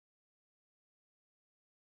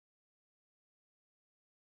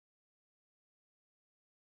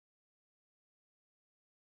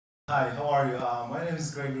Hi, how are you? My name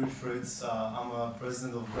is Gregory Fritz. I'm a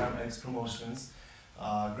president of GREGORY Promotions.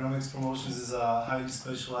 GREGORY Promotions is a highly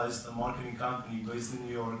specialized marketing company based in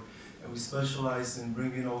New York, and we specialize in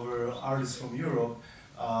bringing over artists from Europe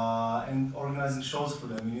and organizing shows for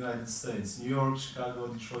them in the United States. New York, Chicago,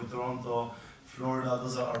 Detroit, Toronto, Florida,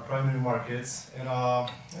 those are our primary markets. And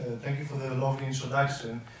thank you for the lovely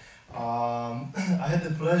introduction. I had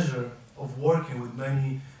the pleasure of working with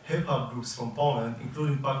many hip-hop groups from Poland,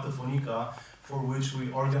 including Paktofonika, for which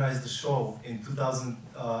we organized the show in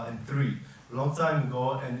 2003, a long time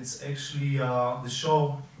ago, and it's actually the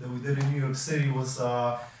show that we did in New York City was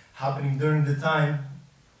happening during the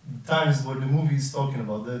times where the movie is talking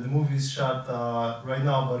about. The movie is shot right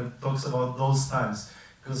now, but it talks about those times,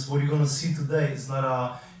 because what you're going to see today is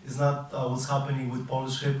not what's happening with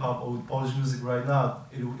Polish hip-hop or with Polish music right now.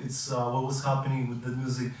 It's what was happening with the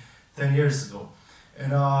music 10 years ago.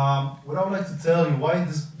 And what I would like to tell you, why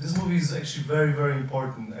this movie is actually very, very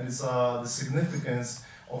important, and it's the significance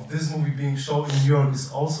of this movie being shown in New York is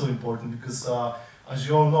also important because, as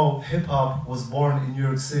you all know, hip-hop was born in New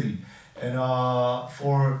York City. And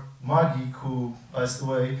for Maggie, who passed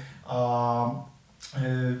away,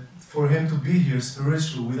 for him to be here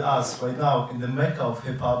spiritually with us right now in the Mecca of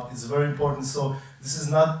hip-hop is very important. So this is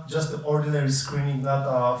not just an ordinary screening, not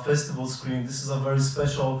a festival screening. This is a very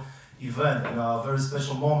special event and a very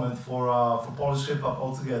special moment for Polish hip-hop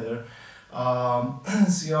altogether.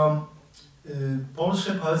 Polish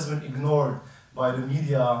hip-hop has been ignored by the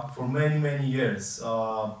media for many, many years.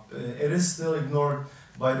 It is still ignored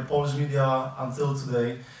by the Polish media until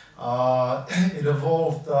today. It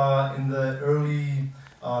evolved in the early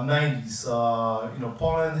 90s.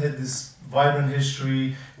 Poland had this vibrant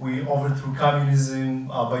history. We overthrew communism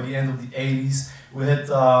by the end of the 80s. We had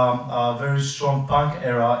a very strong punk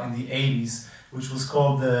era in the 80s, which was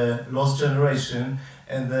called the Lost Generation.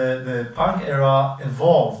 And the punk era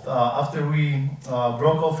evolved. After we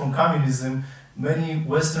broke off from communism, many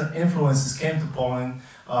Western influences came to Poland,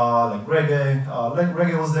 like reggae.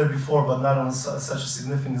 Reggae was there before, but not on such a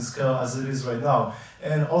significant scale as it is right now.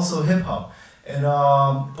 And also hip-hop. And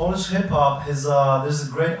Polish hip-hop has, there's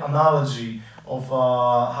a great analogy of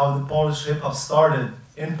how the Polish hip-hop started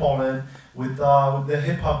in Poland with the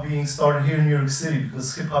hip-hop being started here in New York City,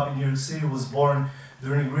 because hip-hop in New York City was born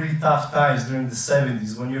during really tough times during the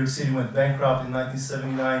 70s, when New York City went bankrupt in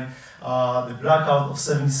 1979, the blackout of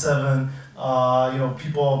 77,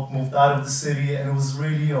 people moved out of the city, and it was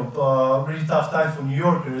really, really tough time for New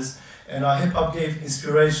Yorkers. And hip-hop gave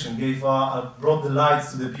inspiration, brought the light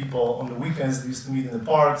to the people on the weekends. They used to meet in the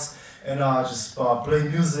parks and just play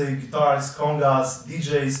music, guitars, congas,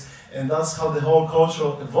 DJs, and that's how the whole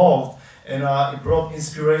culture evolved. And it brought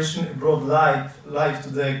inspiration, it brought life to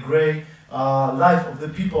the gray life of the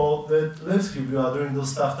people that lived here during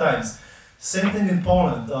those tough times. Same thing in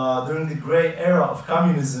Poland. During the gray era of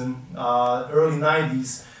communism, early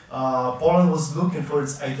 90s, Poland was looking for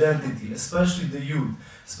its identity, especially the youth,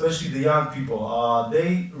 especially the young people.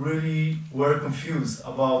 They really were confused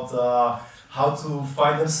about how to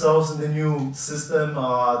find themselves in the new system.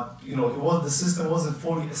 The system wasn't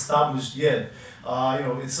fully established yet.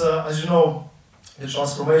 As you know, the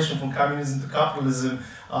transformation from communism to capitalism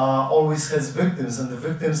always has victims, and the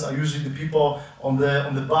victims are usually the people on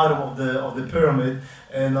the bottom of the pyramid.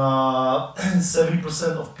 And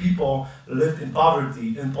 70% of people lived in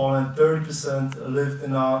poverty in Poland. 30% lived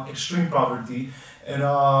in extreme poverty. And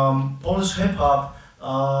Polish hip hop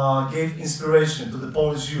gave inspiration to the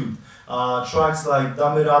Polish youth. Tracks like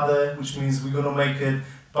Damy Radę, which means we're gonna make it,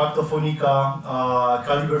 Paktofonika,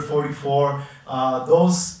 Caliber 44,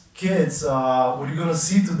 those kids, what you're gonna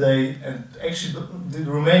see today, and actually the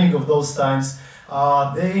remaining of those times,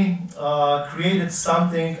 they created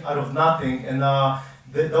something out of nothing, and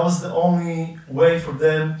that was the only way for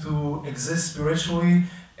them to exist spiritually,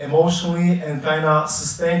 emotionally, and kind of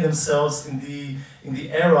sustain themselves in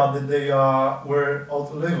the era that they were all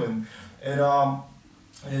to live in. And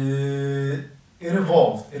it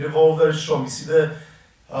evolved very strong. You see the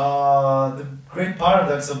great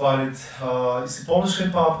paradox about it, you see Polish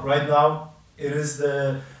hip-hop right now, it is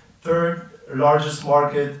the third largest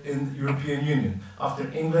market in the European Union,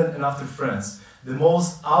 after England and after France. The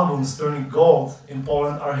most albums turning gold in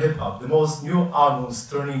Poland are hip-hop. The most new albums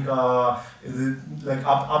turning, like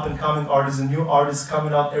up-and-coming artists and new artists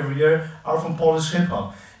coming out every year are from Polish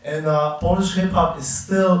hip-hop. And Polish hip-hop is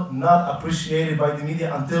still not appreciated by the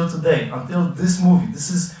media until today, until this movie. This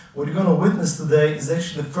is what you're going to witness today is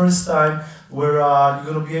actually the first time where you're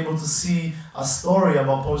going to be able to see a story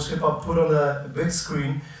about Polish hip-hop put on a big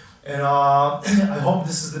screen. And I hope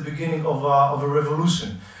this is the beginning of a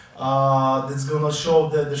revolution. that's gonna show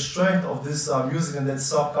the strength of this music and that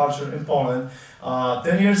subculture in Poland.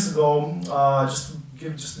 10 years ago,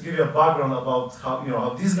 just to give you a background about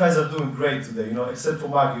how these guys are doing great today. Except for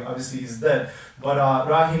Maggie, obviously he's dead. But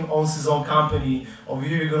Rahim owns his own company. Over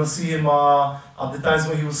here, you're gonna see him at the times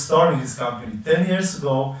when he was starting his company. 10 years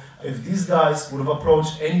ago, if these guys would have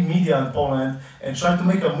approached any media in Poland and tried to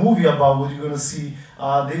make a movie about what you're gonna see,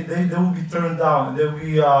 they would be turned down, and they would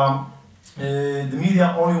be the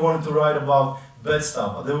media only wanted to write about bad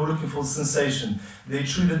stuff. They were looking for sensation. They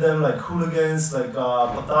treated them like hooligans, like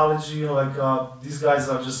pathology, these guys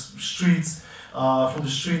are just streets, from the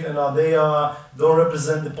street, and they don't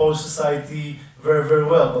represent the Polish society very, very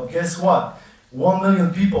well. But guess what? 1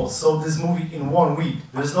 million people saw this movie in 1 week.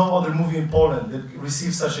 There's no other movie in Poland that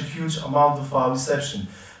received such a huge amount of reception.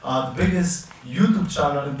 The biggest YouTube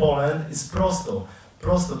channel in Poland is Prosto.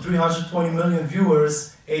 Prosto, 320 million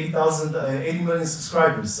viewers, 80 million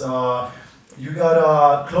subscribers. You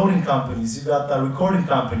got clothing companies, you got recording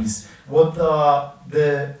companies. What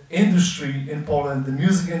the industry in Poland, the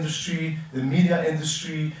music industry, the media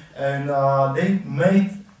industry, and they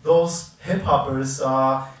made those hip-hoppers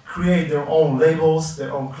create their own labels,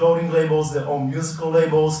 their own clothing labels, their own musical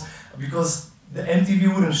labels, because the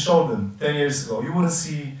MTV wouldn't show them 10 years ago. You wouldn't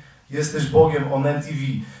see Jestes Bogiem on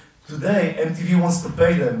MTV. Today, MTV wants to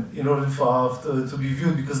pay them in order to be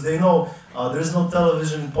viewed, because they know there is no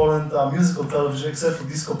television in Poland, musical television, except for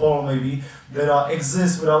Disco Polo maybe, that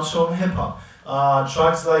exists without showing hip-hop.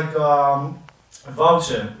 Tracks like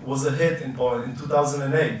Voucher was a hit in Poland in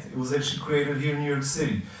 2008. It was actually created here in New York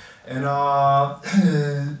City. And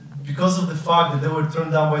because of the fact that they were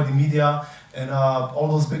turned down by the media and all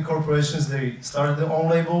those big corporations, they started their own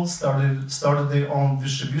labels, started their own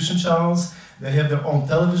distribution channels. They have their own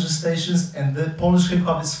television stations, and the Polish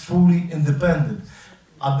hip-hop is fully independent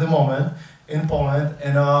at the moment in Poland.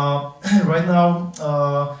 And right now,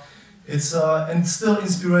 it's still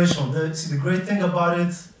inspirational. The great thing about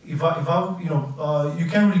it, you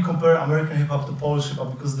can't really compare American hip-hop to Polish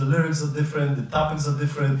hip-hop, because the lyrics are different, the topics are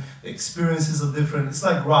different, the experiences are different. It's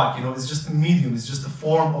like rock, it's just a medium, it's just a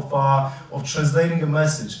form of translating a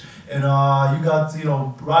message. And you got,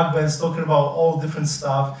 rock bands talking about all different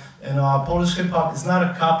stuff. And Polish hip-hop is not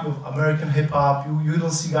a copy of American hip-hop. You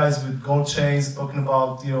don't see guys with gold chains talking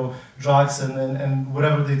about, drugs and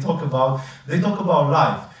whatever they talk about. They talk about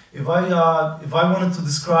life. If I wanted to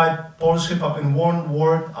describe Polish hip-hop in one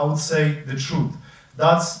word, I would say the truth.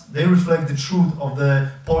 They reflect the truth of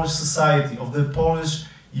the Polish society, of the Polish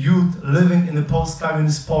youth living in the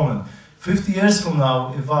post-communist Poland. 50 years from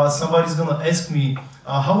now, if somebody's gonna ask me,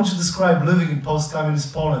 how would you describe living in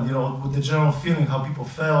post-communist Poland, with the general feeling, how people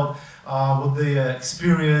felt, what they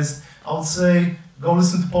experienced, I would say, go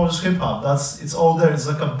listen to Polish hip-hop. It's all there, it's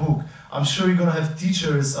like a book. I'm sure you're gonna have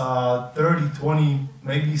teachers 30, 20,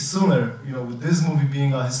 maybe sooner, with this movie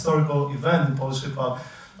being a historical event in Polish hip-hop,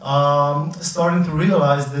 starting to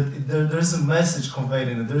realize that there's a message conveyed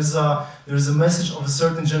in it. There's a message of a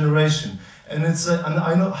certain generation. And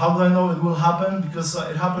and how do I know it will happen? Because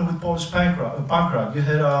it happened with Polish punk rock. You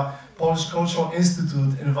had a Polish Cultural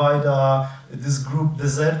Institute invite this group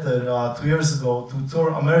Deserter 2 years ago to tour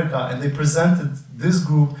America, and they presented this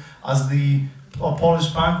group as the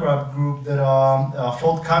Polish punk rock group that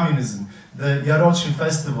fought communism. The Jarocin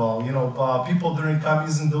Festival, people during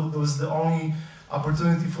communism, that was the only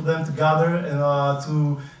opportunity for them to gather and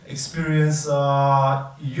to experience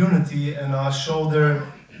unity and show their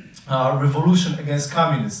revolution against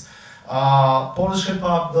communists. Polish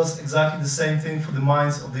hip-hop does exactly the same thing for the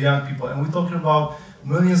minds of the young people, and we're talking about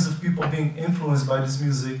millions of people being influenced by this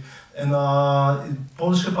music, and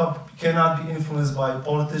Polish hip-hop cannot be influenced by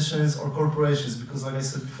politicians or corporations, because like I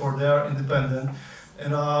said before, they are independent.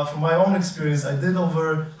 And from my own experience, I did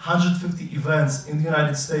over 150 events in the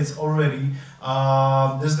United States already.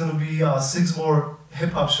 There's going to be 6 more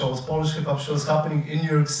hip-hop shows, Polish hip-hop shows happening in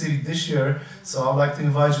New York City this year, so I'd like to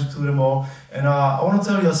invite you to them all. And I want to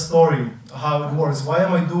tell you a story, how it works. Why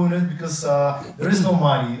am I doing it? Because there is no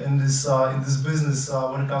money in this business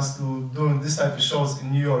when it comes to doing this type of shows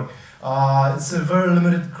in New York. It's a very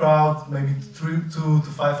limited crowd, maybe 200 to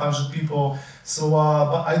 500 people. So,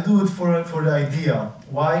 but I do it for the idea.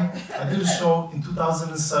 Why? I did a show in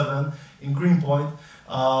 2007 in Greenpoint.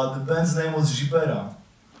 The band's name was Jibera.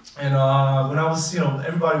 And when I was,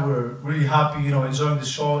 everybody were really happy, enjoying the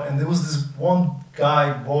show. And there was this one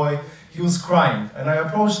boy, he was crying. And I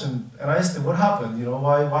approached him and I asked him, what happened?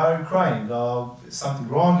 Why are you crying? Is something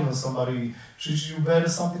wrong? Somebody treated you bad or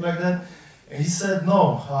something like that? And he said,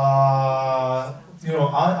 no, I've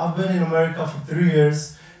been in America for 3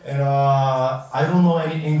 years and I don't know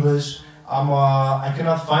any English. I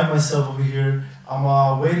cannot find myself over here.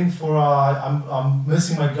 I'm waiting for, I'm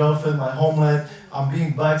missing my girlfriend, my homeland. I'm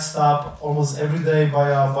being backstabbed almost every day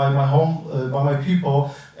by my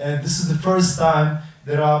people. And this is the first time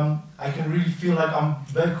that I can really feel like I'm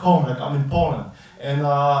back home, like I'm in Poland. And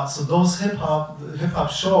so those hip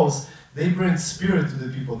hop shows, they bring spirit to the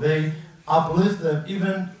people. They uplift them,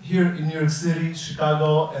 even here in New York City,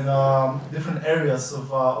 Chicago, and different areas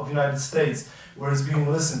of United States where it's being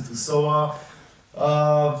listened to. So,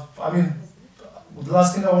 I mean, the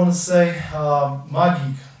last thing I want to say,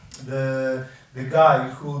 Magik, the guy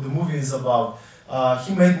who the movie is about,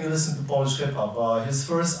 he made me listen to Polish hip-hop. His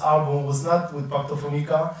first album was not with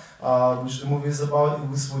Paktofonika, which the movie is about. It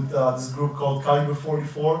was with this group called Caliber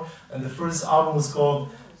 44, and the first album was called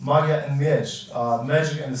Magia and Miecz,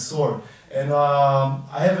 Magic and the Sword. And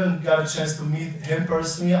I haven't got a chance to meet him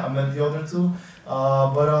personally. I met the other two,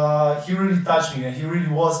 but he really touched me, and he really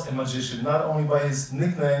was a magician, not only by his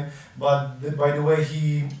nickname, but by the way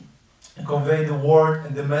he conveyed the word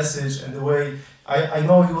and the message, and the way I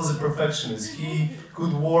know he was a perfectionist. He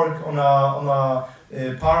could work on a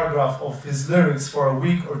paragraph of his lyrics for a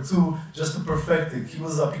week or two just to perfect it. He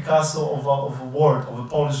was a Picasso of a word, of a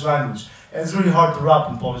Polish language. And it's really hard to rap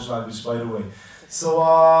in Polish language, by the way. So,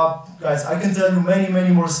 guys, I can tell you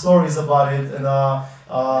many more stories about it, and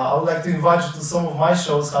I would like to invite you to some of my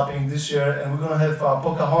shows happening this year, and we're gonna have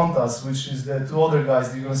Pocahontas, which is the two other guys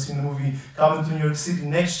that you're gonna see in the movie, coming to New York City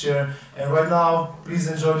next year. And right now, please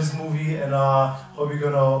enjoy this movie, and hope you're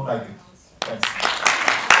gonna like it. Thanks.